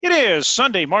It is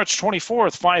Sunday, March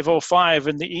 24th, 5:05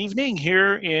 in the evening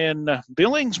here in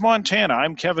Billings, Montana.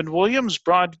 I'm Kevin Williams,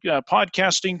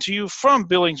 podcasting to you from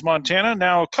Billings, Montana.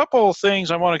 Now, a couple of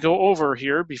things I want to go over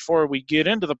here before we get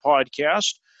into the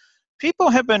podcast.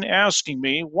 People have been asking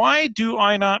me, why do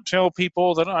I not tell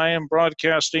people that I am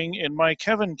broadcasting in my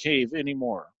Kevin cave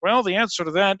anymore? Well, the answer to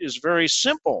that is very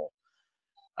simple.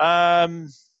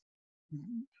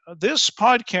 This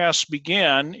podcast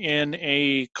began in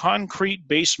a concrete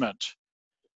basement.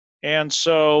 And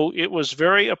so it was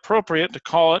very appropriate to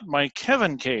call it my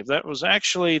Kevin Cave. That was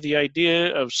actually the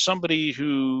idea of somebody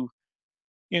who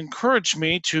encouraged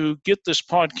me to get this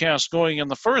podcast going in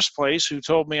the first place, who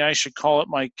told me I should call it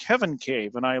my Kevin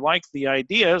Cave. And I liked the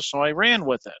idea, so I ran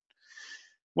with it.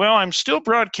 Well, I'm still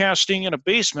broadcasting in a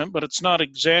basement, but it's not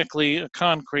exactly a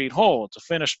concrete hole. It's a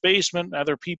finished basement.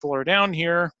 Other people are down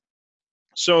here.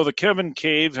 So the Kevin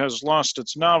Cave has lost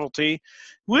its novelty,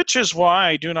 which is why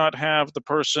I do not have the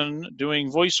person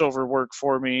doing voiceover work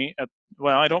for me.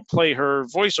 I don't play her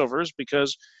voiceovers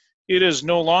because it is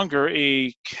no longer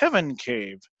a Kevin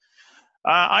Cave.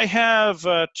 I have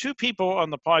two people on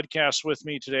the podcast with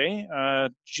me today,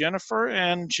 Jennifer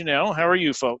and Janelle. How are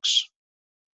you folks?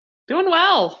 Doing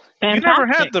well. Fantastic. You never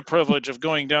had the privilege of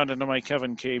going down into my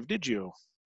Kevin Cave, did you?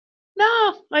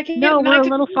 No, I can't. No, we're a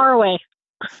little far away.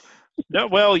 No,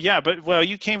 well, yeah, but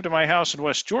you came to my house in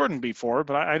West Jordan before,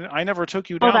 but I never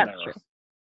took you down there. That's true.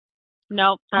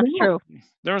 No, that's true.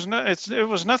 There was it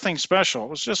was nothing special. It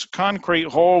was just a concrete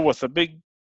hole with a big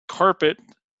carpet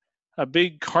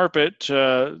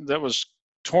that was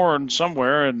torn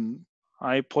somewhere, and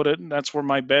I put it, and that's where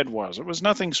my bed was. It was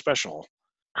nothing special.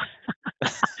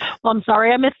 Well, I'm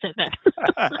sorry I missed it then.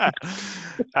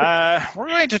 We're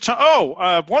going to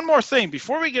talk. One more thing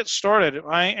before we get started.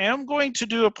 I am going to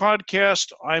do a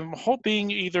podcast. I'm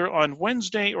hoping either on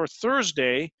Wednesday or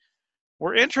Thursday.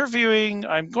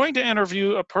 I'm going to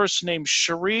interview a person named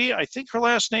Cherie. I think her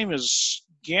last name is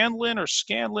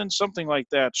Scanlon, something like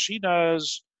that. She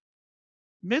does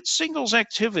mid-singles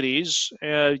activities,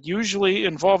 usually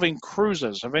involving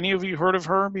cruises. Have any of you heard of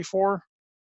her before?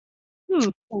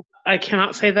 I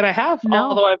cannot say that I have,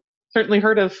 no. Although I've certainly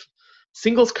heard of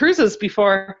singles cruises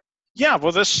before. Yeah,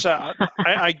 well, this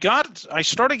I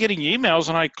started getting emails,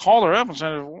 and I called her up and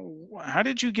said, "How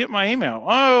did you get my email?"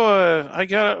 I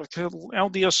got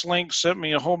LDS Link sent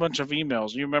me a whole bunch of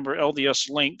emails. You remember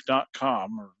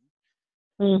LDSLink.com?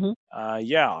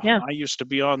 Yeah, I used to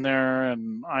be on there,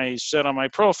 and I said on my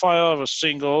profile I was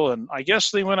single, and I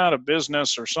guess they went out of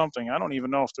business or something. I don't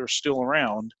even know if they're still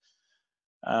around.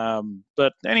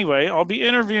 But anyway, I'll be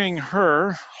interviewing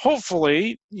her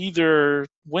hopefully either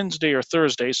Wednesday or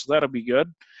Thursday, so that'll be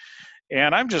good.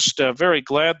 And I'm just very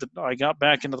glad that I got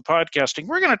back into the podcasting.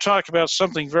 We're going to talk about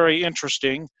something very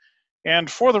interesting.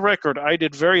 And for the record, I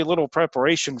did very little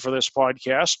preparation for this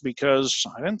podcast because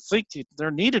I didn't think there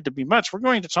needed to be much. We're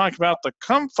going to talk about the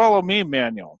Come Follow Me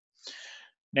manual.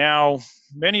 Now,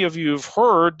 many of you have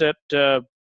heard that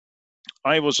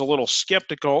I was a little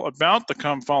skeptical about the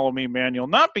Come Follow Me manual,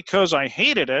 not because I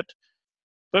hated it,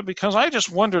 but because I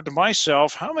just wondered to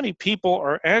myself, how many people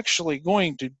are actually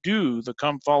going to do the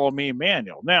Come Follow Me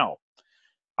manual? Now,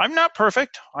 I'm not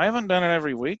perfect. I haven't done it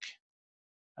every week,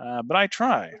 but I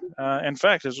try. In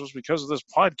fact, it was because of this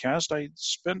podcast, I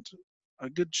spent a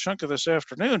good chunk of this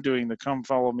afternoon doing the Come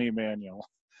Follow Me manual.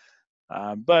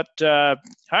 But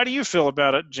how do you feel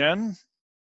about it, Jen?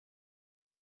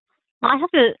 I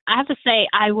have to say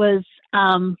I was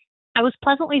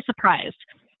pleasantly surprised.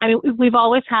 I mean, we've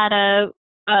always had a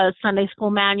Sunday school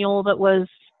manual that was,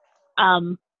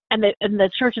 and the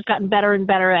church has gotten better and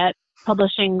better at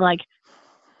publishing like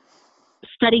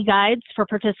study guides for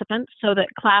participants so that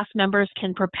class members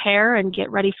can prepare and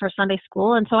get ready for Sunday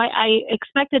school. And so I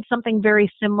expected something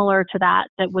very similar to that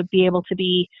would be able to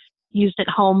be used at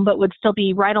home, but would still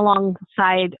be right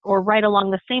alongside or right along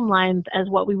the same lines as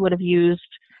what we would have used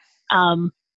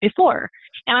before.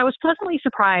 And I was pleasantly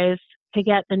surprised to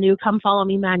get the new Come Follow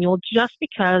Me manual just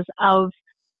because of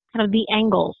kind of the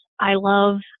angles. I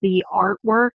love the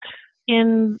artwork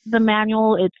in the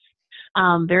manual. It's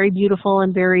very beautiful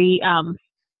and very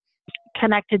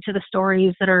connected to the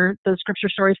stories that are those scripture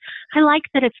stories. I like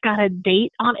that it's got a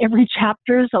date on every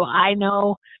chapter, so I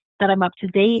know that I'm up to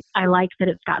date. I like that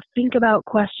it's got think about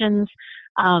questions.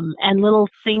 And little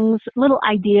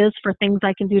ideas for things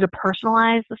I can do to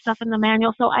personalize the stuff in the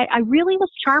manual. So I really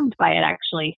was charmed by it,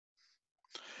 actually.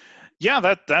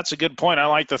 Yeah, that's a good point. I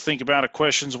like to think about it,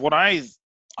 questions. What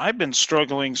I've been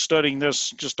struggling studying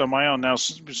this just on my own now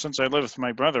since I live with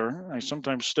my brother. I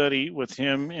sometimes study with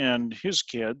him and his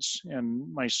kids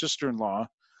and my sister-in-law.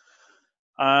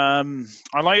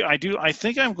 I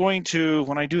think I'm going to,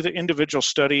 when I do the individual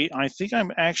study, I think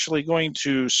I'm actually going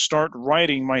to start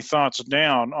writing my thoughts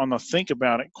down on the think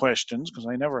about it questions, because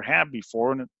I never have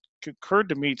before. And it occurred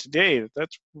to me today that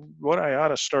that's what I ought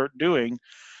to start doing.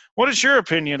 What is your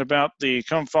opinion about the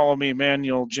Come Follow Me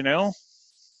manual, Janelle?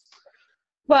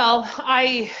 Well,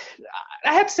 I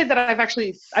have to say that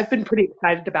I've been pretty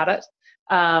excited about it.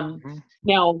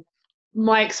 Now,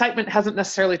 my excitement hasn't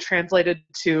necessarily translated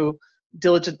to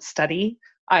diligent study,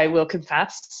 I will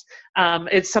confess.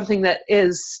 It's something that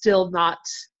is still not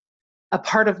a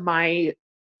part of my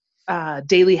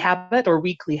daily habit or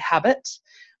weekly habit,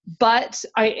 but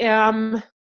I am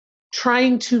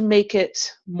trying to make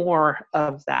it more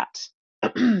of that.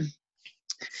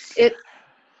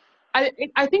 I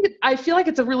feel like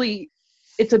it's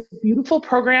a beautiful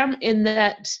program in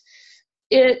that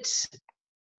it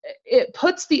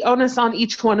puts the onus on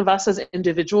each one of us as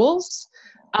individuals,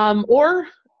 or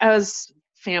as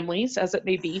families, as it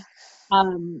may be,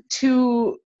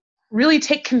 to really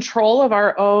take control of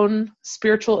our own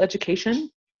spiritual education,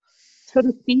 so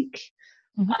to speak.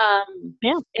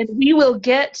 And we will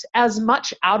get as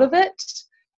much out of it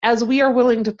as we are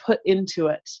willing to put into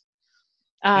it.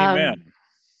 Amen.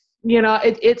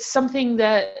 It's something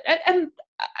that, and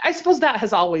I suppose that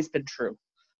has always been true.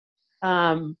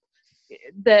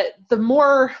 That the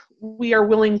more we are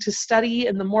willing to study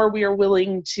and the more we are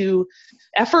willing to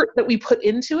effort that we put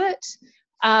into it,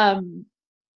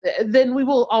 then we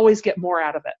will always get more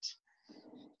out of it.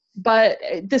 But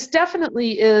this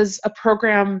definitely is a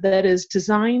program that is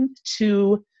designed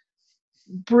to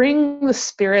bring the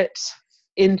Spirit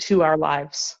into our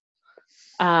lives.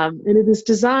 And it is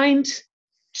designed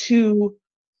to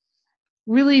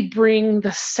really bring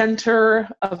the center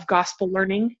of gospel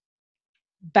learning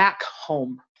back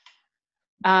home.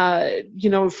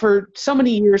 For so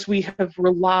many years we have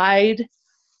relied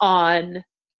on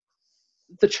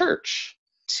the church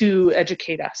to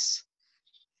educate us.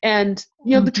 And,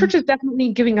 the church is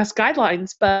definitely giving us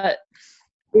guidelines, but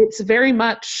it's very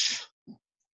much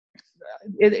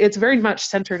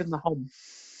centered in the home.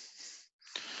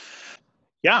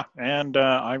 Yeah, and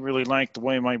I really like the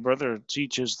way my brother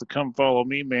teaches the Come Follow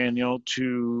Me manual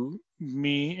to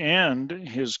me and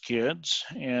his kids.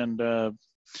 And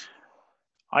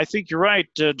I think you're right,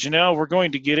 Janelle. We're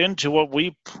going to get into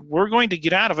we're going to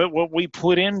get out of it what we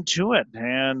put into it.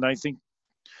 And I think,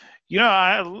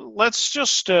 let's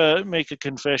just make a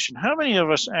confession. How many of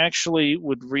us actually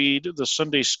would read the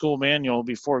Sunday school manual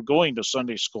before going to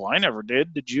Sunday school? I never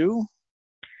did. Did you?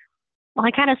 Well,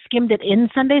 I kind of skimmed it in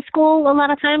Sunday school a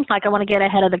lot of times, like I want to get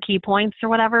ahead of the key points or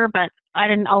whatever, but I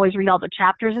didn't always read all the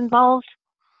chapters involved.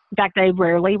 In fact, I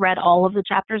rarely read all of the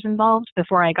chapters involved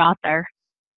before I got there.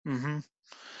 Mm-hmm.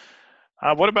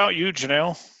 What about you,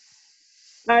 Janelle?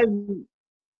 I'm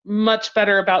much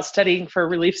better about studying for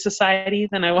Relief Society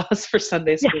than I was for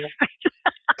Sunday school.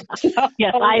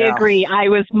 Yes, I agree. I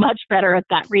was much better at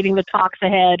that, reading the talks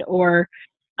ahead or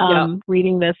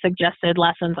reading the suggested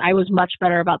lessons. I was much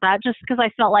better about that just because I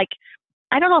felt like,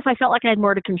 I don't know if I felt like I had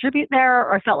more to contribute there,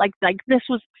 or I felt like this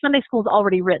was, Sunday school is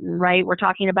already written, right? We're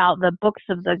talking about the books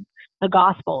of the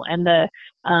gospel, and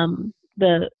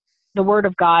the word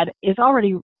of God is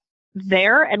already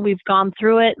there, and we've gone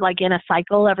through it like in a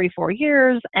cycle every 4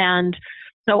 years. And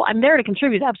so I'm there to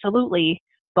contribute, absolutely.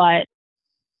 But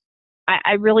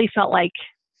I really felt like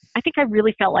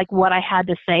what I had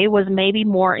to say was maybe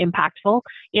more impactful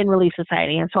in Relief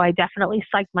Society. And so I definitely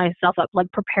psyched myself up,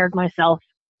 like prepared myself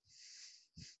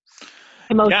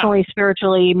emotionally,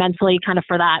 spiritually, mentally, kind of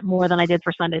for that more than I did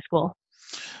for Sunday school.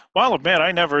 Well, I'll admit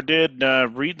I never did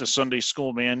read the Sunday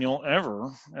school manual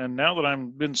ever. And now that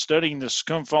I've been studying this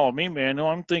Come Follow Me manual,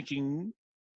 I'm thinking,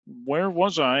 where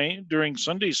was I during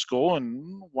Sunday school,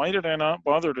 and why did I not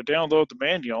bother to download the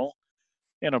manual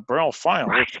in a Braille file,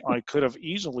 which I could have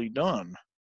easily done?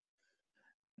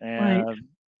 And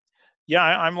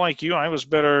I'm like you. I was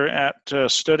better at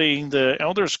studying the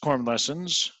Elders Quorum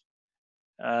lessons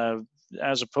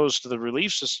as opposed to the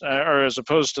as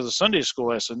opposed to the Sunday school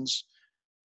lessons.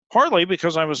 Partly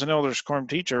because I was an Elders Quorum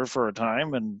teacher for a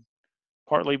time, and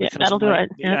partly because the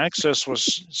access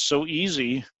was so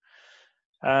easy.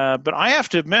 But I have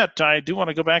to admit, I do want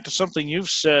to go back to something you've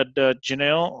said,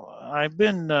 Janelle.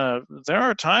 There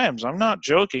are times, I'm not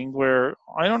joking, where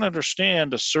I don't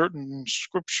understand a certain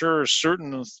scripture, a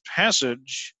certain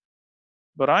passage,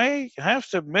 but I have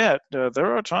to admit,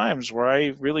 there are times where I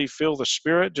really feel the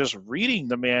Spirit just reading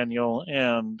the manual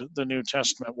and the New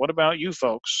Testament. What about you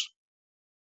folks?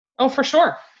 Oh, for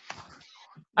sure.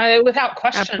 Without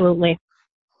question. Absolutely.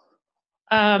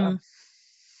 Well,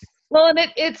 and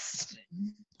it's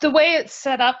the way it's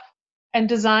set up. and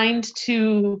designed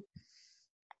to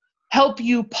help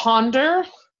you ponder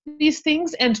these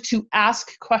things and to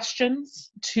ask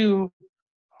questions, to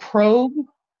probe,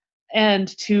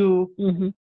 and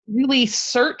to really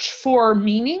search for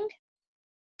meaning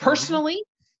personally.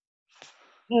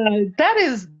 That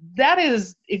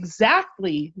is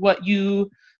exactly what you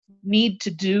need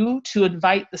to do to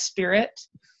invite the Spirit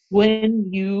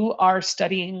when you are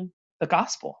studying the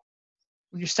gospel,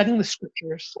 when you're studying the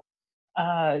scriptures.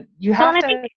 You have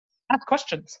to ask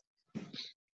questions.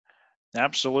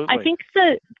 Absolutely. I think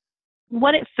that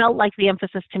what it felt like the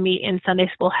emphasis to me in Sunday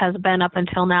school has been up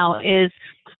until now is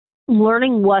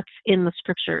learning what's in the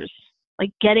scriptures,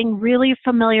 like getting really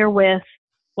familiar with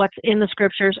what's in the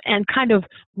scriptures and kind of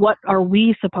what are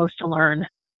we supposed to learn,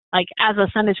 like as a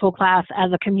Sunday school class,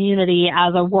 as a community,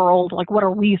 as a world, like what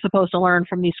are we supposed to learn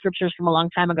from these scriptures from a long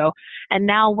time ago. And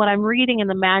now what I'm reading in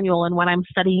the manual and when I'm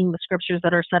studying the scriptures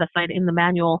that are set aside in the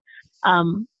manual,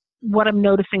 what I'm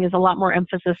noticing is a lot more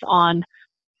emphasis on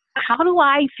how do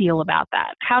I feel about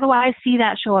that? How do I see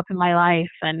that show up in my life?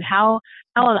 And how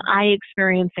am I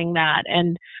experiencing that?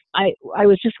 And I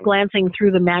was just glancing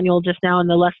through the manual just now, and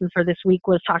the lesson for this week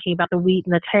was talking about the wheat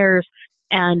and the tares.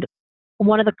 And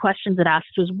one of the questions it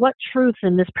asked was, what truths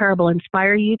in this parable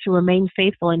inspire you to remain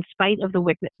faithful in spite of the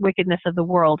wickedness of the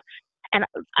world? And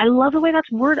I love the way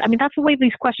that's worded. I mean, that's the way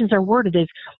these questions are worded, is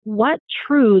what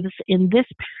truths in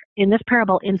this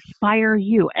parable inspire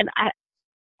you? And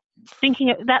think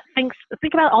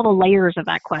about all the layers of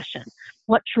that question.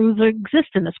 What truths exist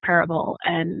in this parable,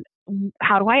 and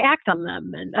how do I act on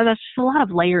them? And that's just a lot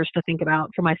of layers to think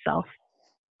about for myself.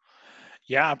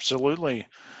 Yeah, absolutely.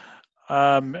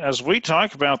 As we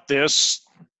talk about this,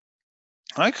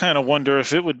 I kind of wonder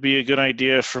if it would be a good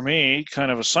idea for me,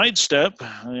 kind of a sidestep,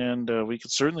 and we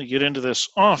could certainly get into this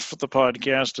off the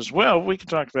podcast as well. We can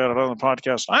talk about it on the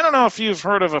podcast. I don't know if you've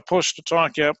heard of a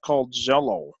push-to-talk app called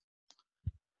Zello.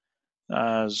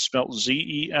 Spelled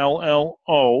Zello,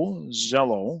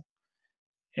 Zello.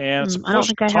 And it's a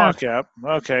push-to-talk app.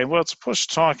 Okay, well, it's a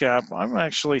push-to-talk app. I'm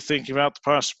actually thinking about the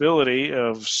possibility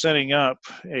of setting up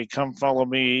a Come Follow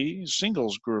Me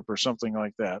singles group or something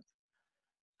like that.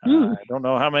 I don't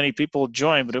know how many people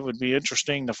join, but it would be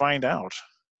interesting to find out.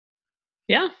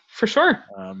 Yeah, for sure.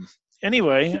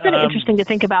 Anyway. It's been interesting to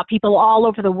think about people all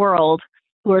over the world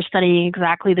who are studying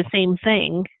exactly the same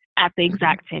thing at the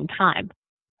exact same time.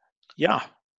 Yeah.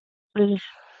 There's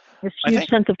this huge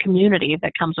sense of community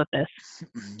that comes with this.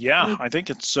 Yeah, I think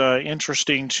it's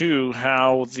interesting too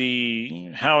how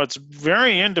it's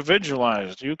very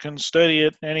individualized. You can study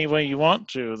it any way you want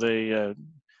to. The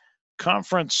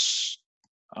conference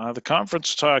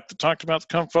talk that talked about the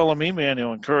Come Follow Me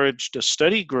manual encouraged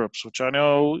study groups, which I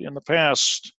know in the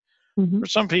past for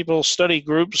some people, study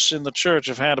groups in the church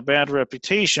have had a bad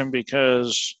reputation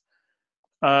because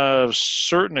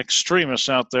certain extremists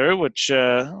out there, which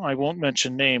I won't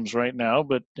mention names right now,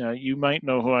 but you might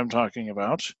know who I'm talking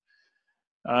about.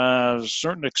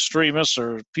 Certain extremists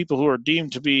or people who are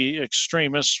deemed to be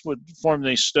extremists would form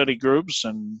these study groups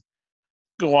and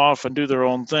go off and do their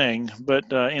own thing.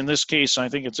 But in this case, I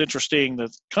think it's interesting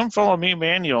that Come Follow Me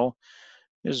manual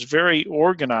is very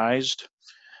organized.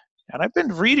 And I've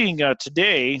been reading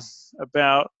today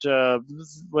about,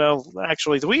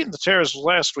 actually, the wheat and the tares was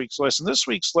last week's lesson. This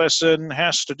week's lesson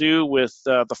has to do with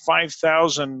the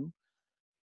 5,000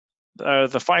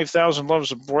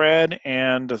 loaves of bread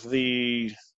and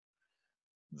the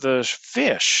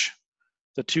fish,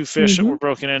 the two fish that were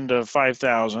broken into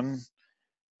 5,000.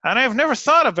 And I've never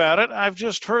thought about it. I've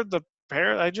just heard the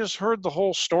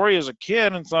whole story as a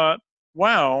kid and thought,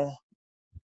 wow.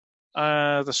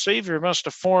 The Savior must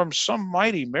have formed some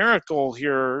mighty miracle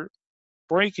here,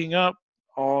 breaking up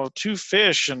two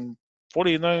fish and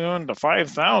putting them into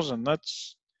 5,000.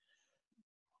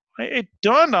 It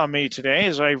dawned on me today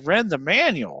as I read the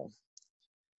manual.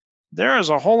 There is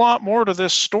a whole lot more to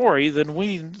this story than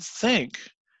we think.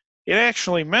 It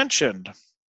actually mentioned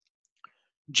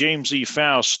James E.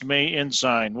 Faust, May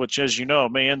Ensign, which, as you know,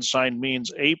 May Ensign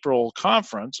means April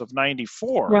Conference of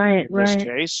 94 in this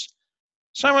case.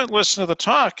 So I went and listened to the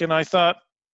talk, and I thought,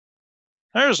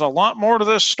 there's a lot more to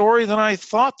this story than I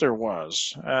thought there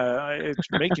was. It's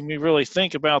making me really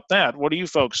think about that. What do you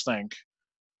folks think?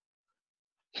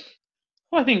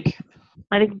 Well, I think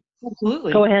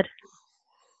absolutely. Go ahead.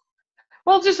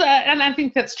 Well, just and I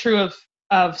think that's true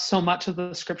of so much of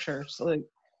the scriptures. Like,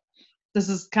 this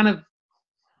is kind of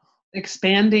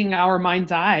expanding our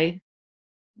mind's eye,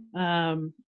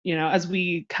 as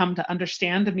we come to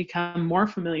understand and become more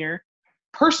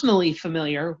personally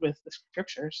familiar with the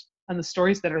scriptures and the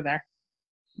stories that are there.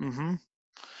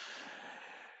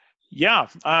 Yeah.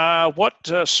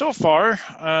 So far,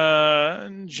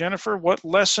 Jennifer, what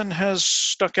lesson has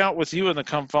stuck out with you in the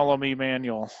Come Follow Me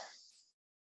manual?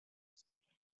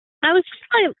 I was just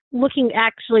kind of looking,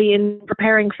 actually, in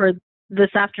preparing for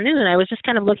this afternoon, and I was just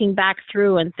kind of looking back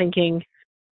through and thinking,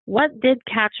 what did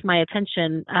catch my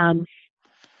attention? And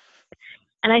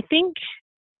I think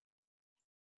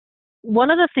one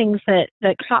of the things that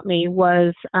caught me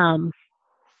was I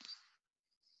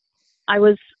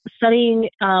was studying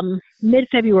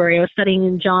mid-February. I was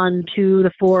studying John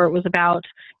 2-4. It was about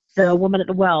the woman at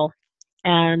the well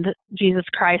and Jesus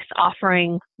Christ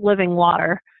offering living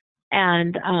water.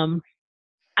 And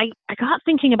I got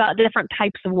thinking about different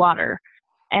types of water,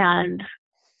 and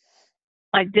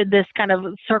I did this kind of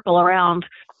circle around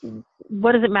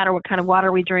what does it matter what kind of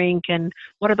water we drink, and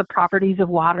what are the properties of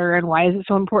water, and why is it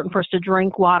so important for us to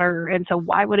drink water, and so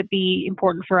why would it be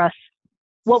important for us?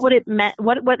 What would it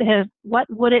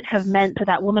would it have meant to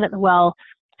that woman at the well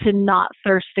to not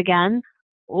thirst again,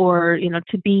 or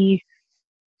to be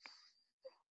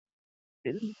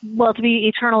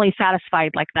eternally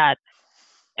satisfied like that?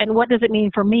 And what does it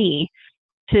mean for me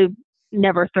to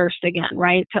never thirst again,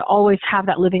 right? To always have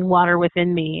that living water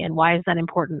within me, and why is that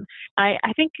important? I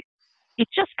think it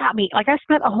just got me, like I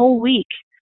spent a whole week.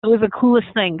 It was the coolest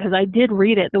thing because I did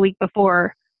read it the week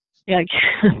before, like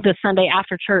the Sunday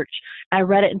after church. I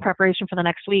read it in preparation for the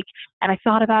next week, and I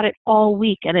thought about it all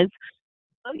week. And it's,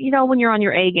 when you're on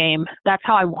your A game, that's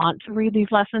how I want to read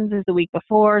these lessons, is the week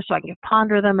before, so I can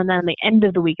ponder them. And then the end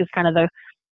of the week is kind of the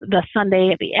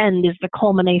Sunday at the end is the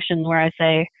culmination where I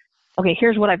say, okay,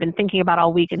 here's what I've been thinking about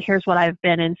all week, and here's what I've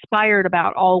been inspired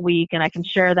about all week, and I can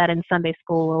share that in Sunday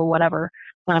school or whatever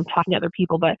when I'm talking to other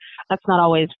people. But I'm not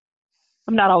always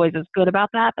as good about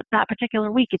that. But that particular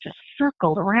week, it just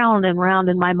circled around and around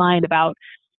in my mind about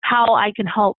how I can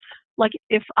help. Like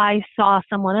if I saw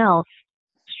someone else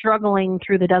struggling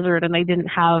through the desert and they didn't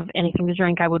have anything to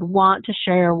drink, I would want to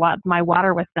share my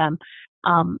water with them.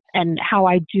 And how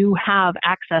I do have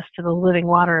access to the living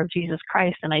water of Jesus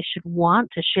Christ, and I should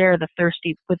want to share the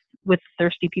thirsty with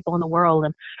thirsty people in the world,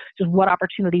 and just what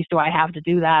opportunities do I have to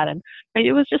do that? And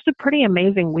it was just a pretty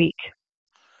amazing week.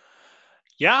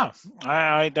 Yeah,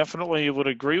 I definitely would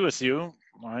agree with you.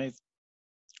 I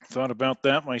thought about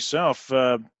that myself.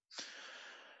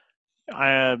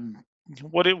 I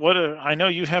know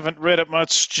you haven't read it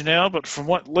much, Janelle, but from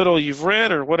what little you've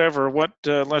read or whatever, what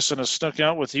lesson has stuck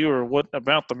out with you, or what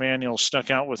about the manual stuck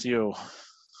out with you?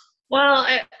 Well,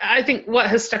 I think what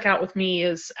has stuck out with me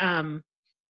is, I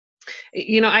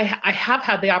have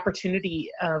had the opportunity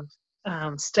of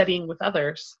studying with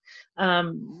others,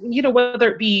 whether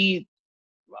it be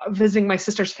visiting my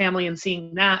sister's family and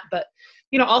seeing that, but,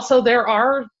 also there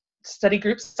are study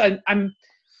groups. I'm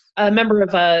a member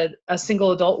of a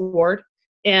single adult ward,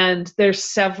 and there's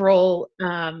several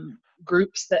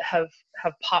groups that have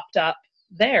popped up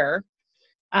there,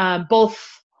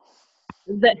 both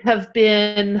that have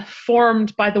been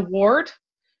formed by the ward,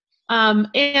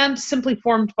 and simply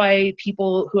formed by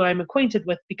people who I'm acquainted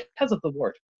with because of the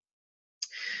ward.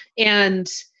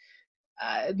 And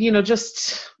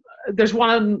just there's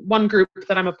one group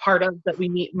that I'm a part of that we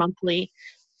meet monthly,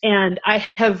 and I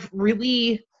have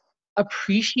really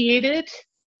appreciated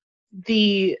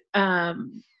the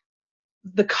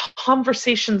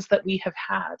conversations that we have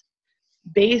had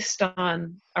based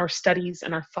on our studies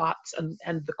and our thoughts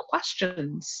and the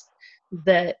questions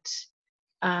that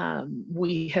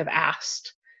we have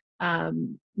asked,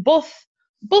 both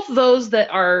those that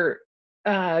are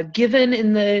given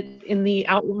in the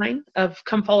outline of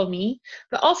Come Follow Me,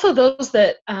 but also those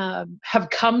that have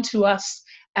come to us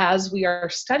as we are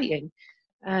studying.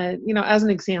 As an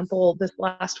example, this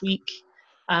last week,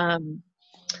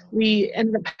 we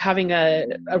ended up having a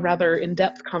rather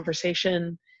in-depth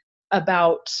conversation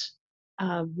about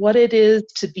what it is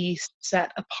to be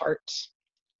set apart.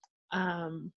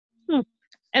 And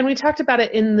we talked about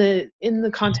it in the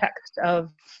context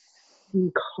of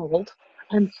being called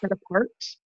and set apart,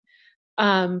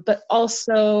 but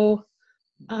also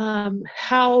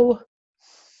how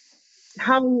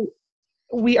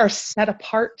we are set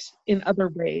apart in other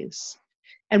ways,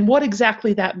 and what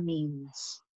exactly that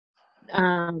means.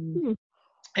 And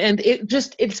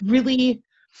it's really,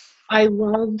 I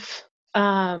love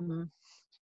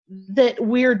that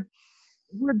we're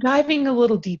diving a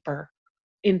little deeper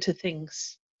into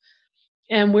things,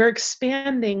 and we're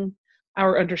expanding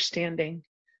our understanding.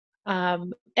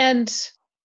 And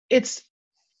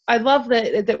I love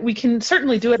that we can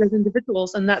certainly do it as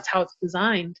individuals, and that's how it's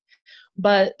designed.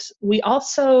 But we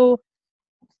also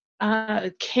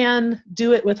can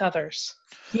do it with others.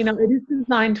 It is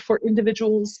designed for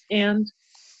individuals and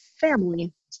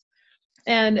families.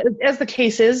 And as the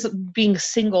case is, being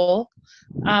single,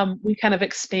 we kind of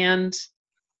expand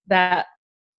that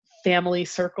family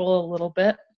circle a little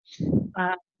bit,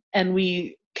 and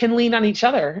we can lean on each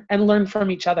other and learn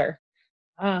from each other.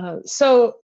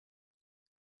 So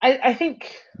I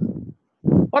think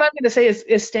what I'm going to say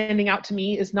is standing out to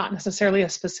me is not necessarily a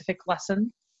specific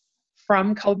lesson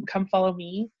from Come Follow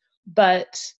Me,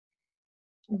 but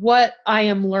what I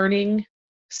am learning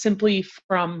simply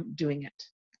from doing it,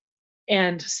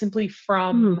 and simply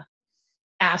from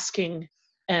asking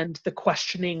and the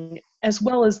questioning, as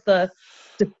well as the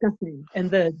discussing and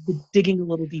the digging a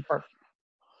little deeper.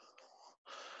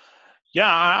 Yeah,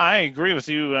 I agree with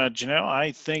you, Janelle.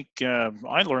 I think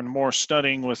I learned more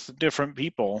studying with different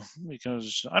people,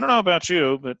 because I don't know about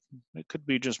you, but it could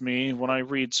be just me. When I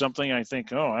read something, I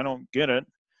think, oh, I don't get it.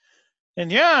 And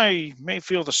yeah, I may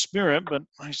feel the spirit, but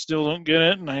I still don't get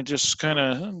it. And I just kind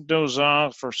of doze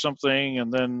off or something,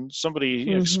 and then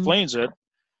somebody explains it.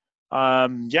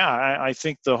 I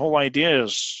think the whole idea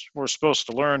is we're supposed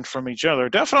to learn from each other,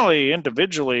 definitely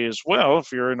individually as well.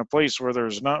 If you're in a place where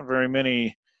there's not very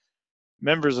many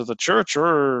members of the church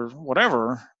or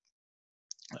whatever.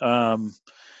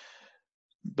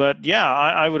 But yeah,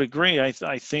 I would agree. I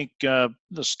think the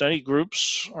study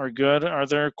groups are good. Are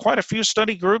there quite a few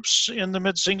study groups in the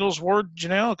mid-singles ward,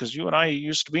 Janelle? Because you and I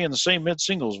used to be in the same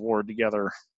mid-singles ward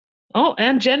together. Oh,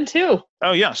 and Jen too.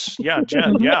 Oh, yes. Yeah,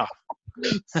 Jen, yeah.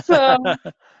 So,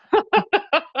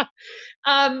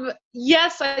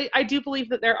 yes, I do believe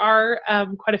that there are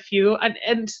quite a few,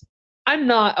 and I'm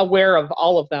not aware of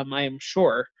all of them, I am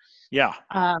sure. Yeah.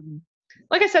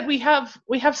 Like I said, we have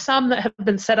some that have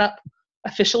been set up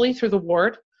officially through the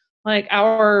ward, like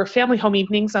our family home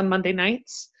evenings on Monday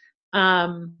nights.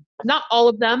 Not all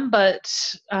of them, but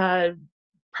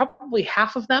probably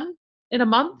half of them in a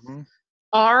month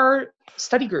are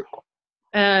study group.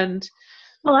 And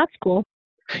well, that's cool.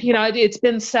 You know, it's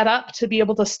been set up to be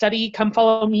able to study Come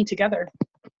Follow Me together.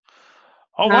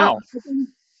 Oh, wow.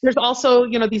 There's also,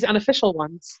 these unofficial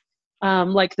ones,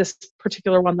 like this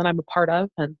particular one that I'm a part of,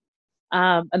 and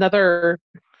another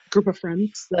group of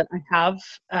friends that I have,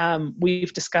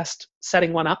 we've discussed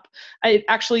setting one up. I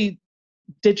actually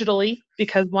digitally,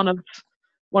 because one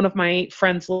of my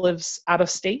friends lives out of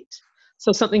state,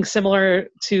 so something similar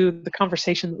to the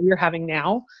conversation that we're having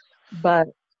now, but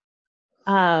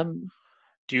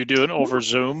do you do it over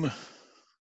Zoom?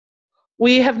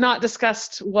 We have not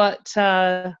discussed what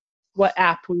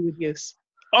app we would use.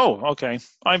 Oh, okay.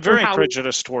 I'm very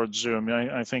prejudiced towards Zoom.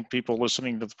 I think people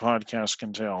listening to the podcast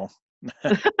can tell.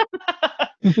 Well,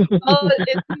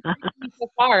 it's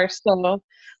so far, so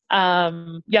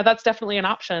that's definitely an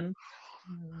option.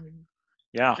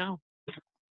 Yeah.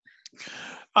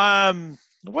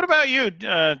 What about you,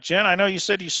 Jen? I know you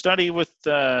said you study with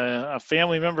a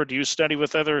family member. Do you study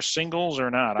with other singles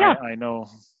or not? Yeah. I know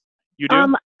you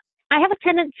do. I have a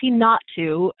tendency not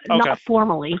to, not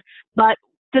formally, but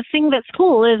the thing that's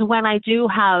cool is when I do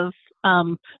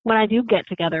get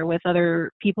together with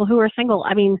other people who are single,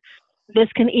 I mean, this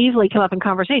can easily come up in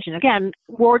conversation. Again,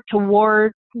 ward to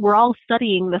ward, we're all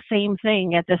studying the same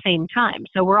thing at the same time.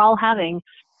 So we're all having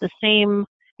the same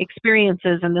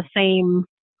experiences and the same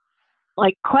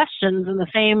questions and the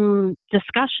same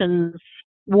discussions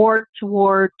ward to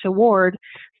ward to ward.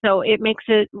 So it makes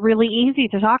it really easy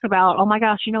to talk about, oh my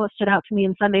gosh, what stood out to me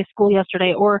in Sunday school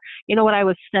yesterday, or what I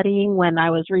was studying when I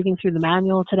was reading through the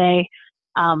manual today.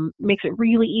 Makes it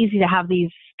really easy to have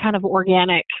these kind of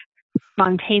organic,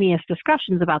 spontaneous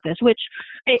discussions about this, which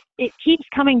it keeps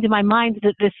coming to my mind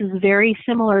that this is very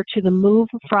similar to the move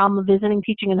from visiting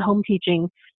teaching and home teaching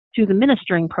to the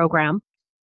ministering program.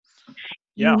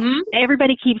 Yeah.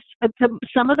 Everybody keeps,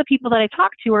 some of the people that I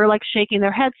talk to are shaking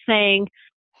their heads saying,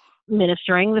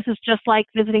 ministering, this is just like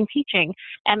visiting teaching.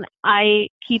 And I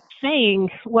keep saying,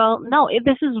 well, no,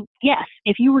 yes,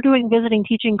 if you were doing visiting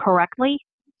teaching correctly,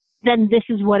 then this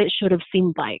is what it should have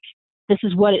seemed like. This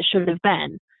is what it should have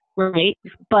been, right?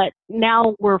 But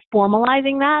now we're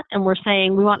formalizing that, and we're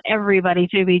saying we want everybody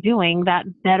to be doing that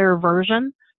better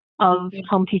version of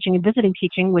home teaching and visiting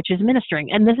teaching, which is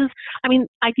ministering. And this is,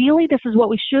 ideally, this is what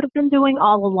we should have been doing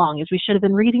all along, is we should have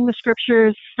been reading the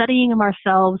scriptures, studying them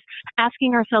ourselves,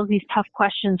 asking ourselves these tough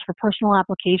questions for personal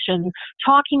application,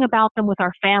 talking about them with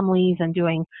our families, and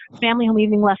doing family home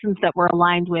evening lessons that were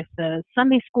aligned with the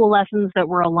Sunday school lessons, that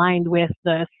were aligned with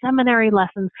the seminary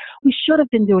lessons. We should have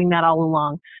been doing that all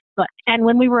along. And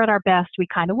when we were at our best, we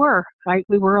kind of were, right?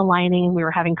 We were aligning, we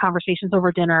were having conversations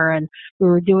over dinner, and we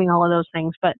were doing all of those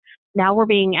things. But now we're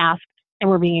being asked, and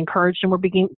we're being encouraged, and we're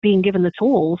being given the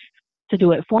tools to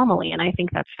do it formally. And I think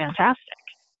that's fantastic.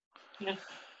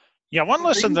 Yeah, one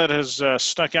lesson that has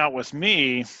stuck out with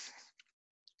me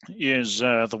is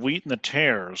the wheat and the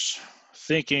tares.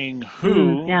 Thinking,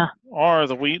 who are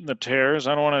the wheat and the tares?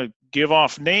 I don't want to give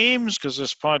off names because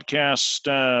this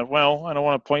podcast, I don't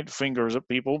want to point fingers at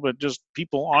people, but just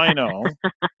people I know.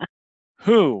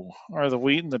 Who are the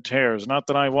wheat and the tares? Not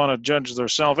that I want to judge their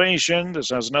salvation. This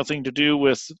has nothing to do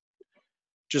with,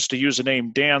 just to use the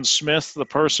name Dan Smith, the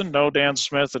person. No, Dan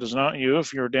Smith, it is not you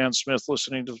if you're Dan Smith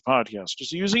listening to the podcast.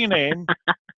 Just using a name.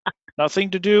 Nothing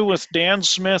to do with Dan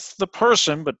Smith, the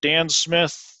person, but Dan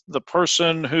Smith, the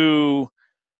person who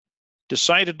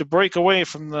decided to break away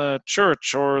from the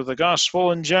church or the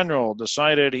gospel in general,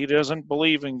 decided he doesn't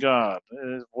believe in God.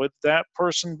 Would that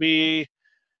person be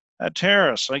a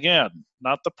terrorist? Again,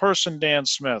 not the person Dan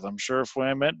Smith. I'm sure if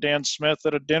I met Dan Smith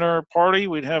at a dinner party,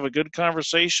 we'd have a good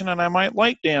conversation and I might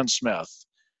like Dan Smith.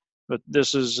 But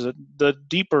this is the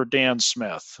deeper Dan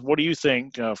Smith. What do you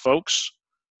think, folks?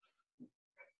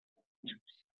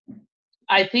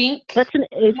 I think it's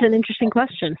an interesting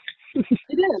question. It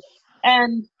is.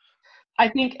 And I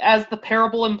think, as the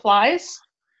parable implies,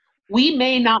 we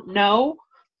may not know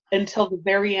until the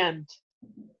very end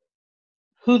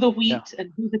who the wheat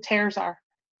and who the tares are.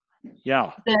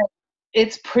 Yeah. That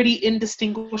it's pretty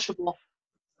indistinguishable.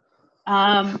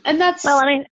 And that's... Well,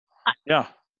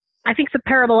 I think the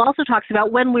parable also talks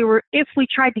about if we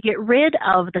tried to get rid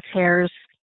of the tares,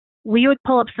 we would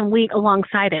pull up some wheat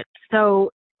alongside it. So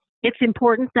it's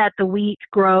important that the wheat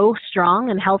grow strong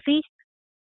and healthy.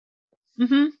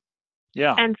 Mm-hmm.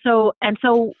 Yeah. And so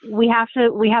we have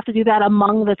to do that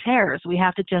among the tares. We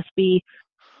have to just be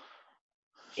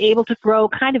able to grow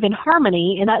kind of in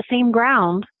harmony in that same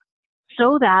ground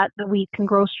so that the wheat can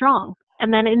grow strong.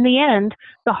 And then in the end,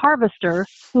 the harvester,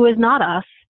 who is not us,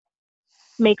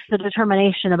 makes the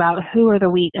determination about who are the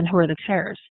wheat and who are the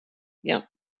tares. Yeah,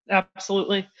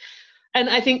 absolutely. And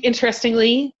I think,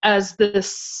 interestingly, as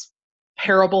this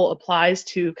parable applies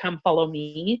to Come Follow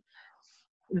Me,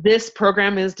 this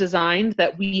program is designed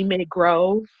that we may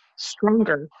grow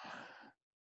stronger.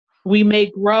 We may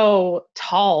grow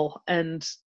tall and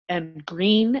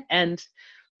green and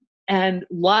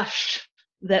lush,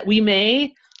 that we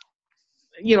may,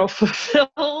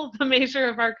 fulfill the measure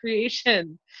of our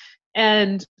creation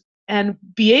and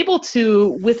be able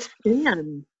to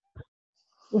withstand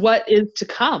what is to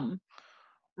come.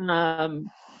 And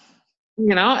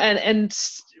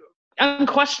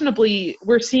unquestionably,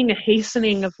 we're seeing a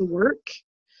hastening of the work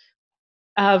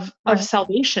of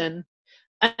salvation,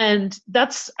 and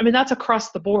that's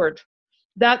across the board.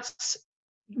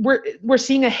 We're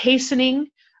seeing a hastening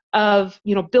of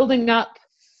building up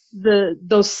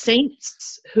those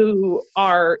saints who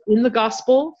are in the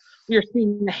gospel. We are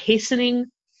seeing a hastening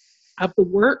of the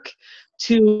work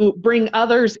to bring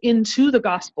others into the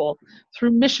gospel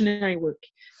through missionary work,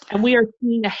 and we are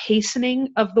seeing a hastening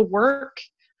of the work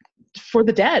for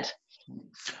the dead.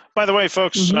 By the way,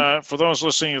 folks, for those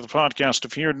listening to the podcast,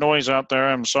 if you hear noise out there,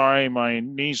 I'm sorry. My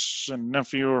niece and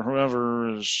nephew or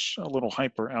whoever is a little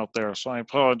hyper out there, so I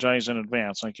apologize in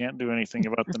advance. I can't do anything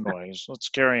about the noise. Let's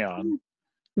carry on.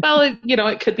 Well,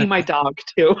 it could be my dog,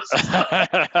 too.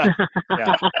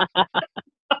 Yeah.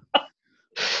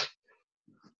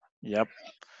 Yep.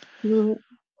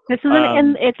 This is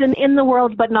it's an in the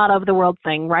world but not of the world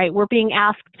thing, right? We're being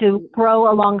asked to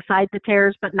grow alongside the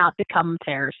tares but not become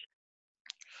tares.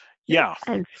 Yeah.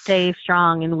 And stay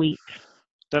strong and weak.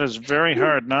 That is very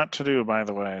hard not to do, by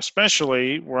the way,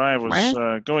 especially where I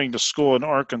was going to school in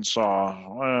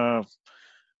Arkansas.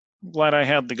 Glad I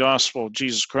had the gospel of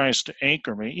Jesus Christ to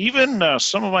anchor me. Even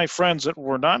some of my friends that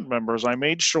were not members, I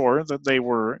made sure that they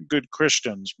were good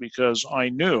Christians, because I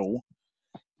knew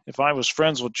if I was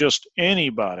friends with just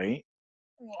anybody,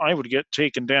 I would get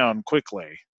taken down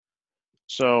quickly.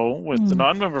 So with the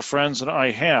non-member friends that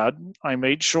I had, I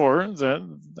made sure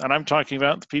that, and I'm talking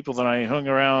about the people that I hung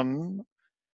around,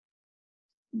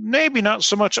 maybe not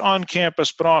so much on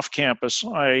campus, but off campus,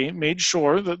 I made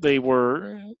sure that they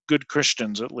were good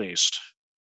Christians at least.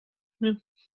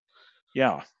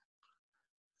 Yeah.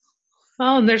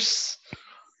 Well, and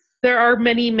there are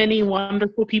many, many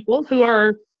wonderful people who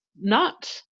are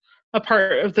not a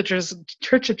part of the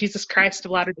Church of Jesus Christ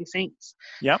of Latter-day Saints.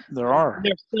 Yep, there are.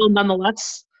 They're still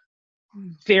nonetheless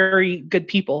very good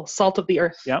people, salt of the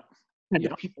earth. Yep. Kind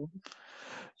of people.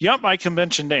 Yep, I can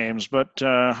mention names, but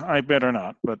I better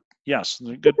not. But yes,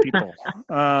 they're good people.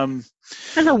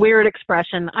 That's a weird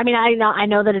expression. I mean, I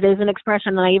know that it is an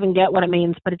expression, and I even get what it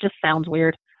means, but it just sounds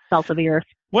weird. Salt of the earth.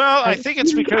 Well, I think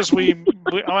it's because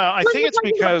I think it's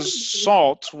because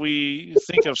salt. We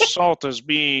think of salt as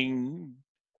being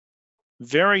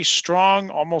very strong,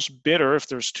 almost bitter if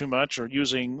there's too much, or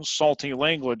using salty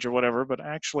language or whatever, but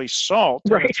actually salt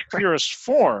in its purest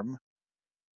form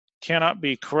cannot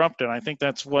be corrupted. I think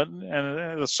that's what,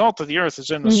 and the salt of the earth is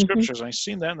in the scriptures. I've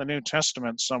seen that in the New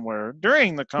Testament somewhere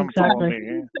during the Come Follow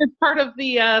Me. It's part of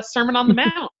the Sermon on the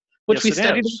Mount, which we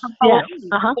studied years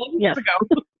ago.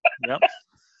 Yep.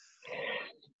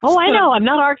 Oh, I know. I'm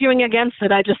not arguing against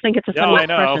it. I just think it's a funny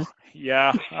expression. Know.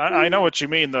 Yeah, I know what you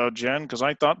mean, though, Jen, because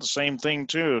I thought the same thing,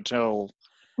 too, till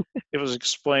it was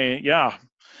explained. Yeah.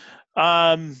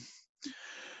 That,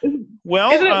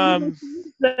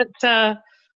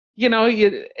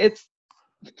 it's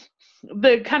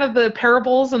the kind of the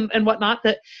parables and whatnot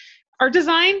that are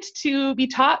designed to be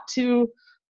taught to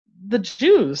the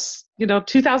Jews,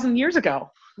 2,000 years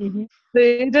ago. Mm-hmm.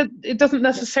 It doesn't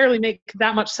necessarily make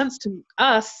that much sense to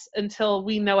us until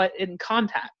we know it in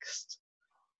context.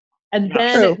 And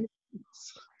then,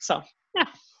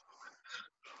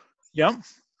 Yep.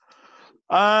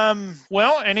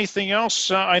 Well, anything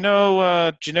else? I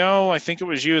know, Janelle, I think it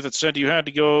was you that said you had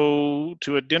to go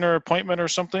to a dinner appointment or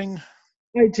something.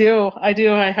 I do.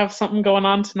 I have something going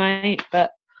on tonight,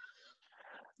 but.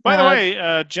 By the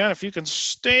way, Jen, if you can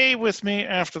stay with me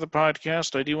after the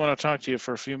podcast, I do want to talk to you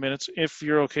for a few minutes, if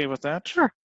you're okay with that.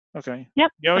 Sure. Okay.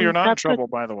 Yep. You're not in trouble,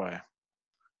 by the way.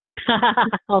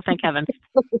 Oh, thank heavens.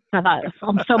 I thought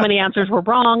so many answers were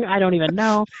wrong. I don't even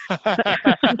know.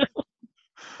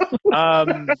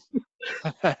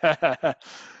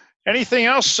 Anything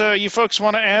else you folks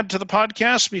want to add to the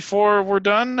podcast before we're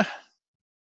done?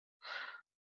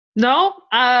 No.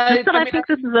 I think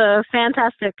this is a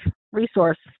fantastic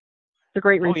resource. It's a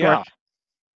great resource. Oh, yeah.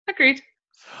 Agreed.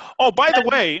 Oh, by the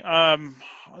way,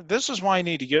 this is why I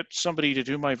need to get somebody to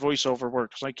do my voiceover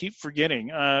work, because I keep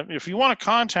forgetting. If you want to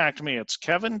contact me, it's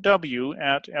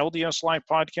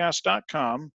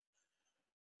kevinw@ldslifepodcast.com.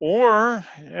 Or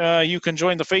you can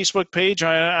join the Facebook page.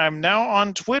 I'm now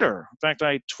on Twitter. In fact,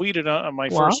 I tweeted my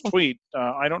first tweet.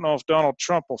 I don't know if Donald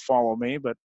Trump will follow me,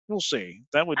 but we'll see.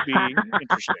 That would be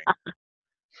interesting.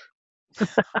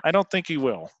 I don't think he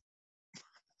will.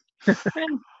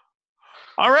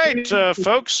 All right,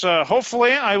 folks.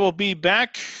 Hopefully, I will be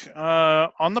back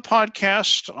on the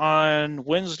podcast on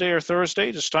Wednesday or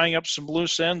Thursday, just tying up some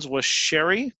loose ends with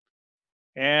Sherry.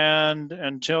 And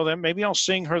until then, maybe I'll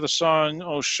sing her the song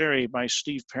 "Oh Sherry" by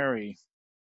Steve Perry.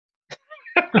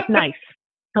 Nice.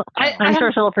 I'm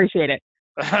sure she'll appreciate it.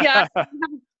 Yeah. I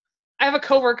have a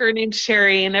coworker named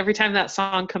Sherry, and every time that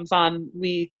song comes on,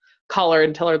 we call her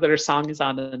and tell her that her song is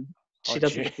on, and she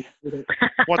doesn't.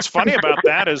 What's funny about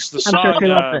that is the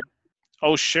song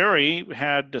 "Oh Sherry"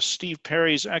 had Steve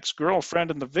Perry's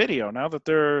ex-girlfriend in the video. Now that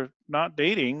they're not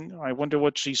dating, I wonder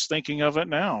what she's thinking of it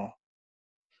now.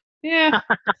 Yeah.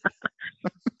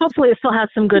 Hopefully it still has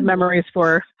some good memories for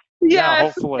her. Yeah,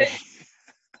 hopefully.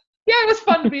 Yeah, it was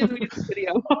fun to be in the music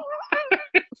video.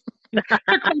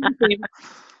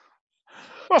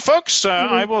 Well, folks,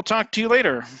 I will talk to you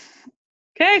later.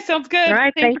 Okay, sounds good. All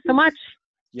right, thanks so much.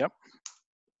 Yep.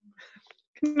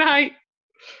 Good night.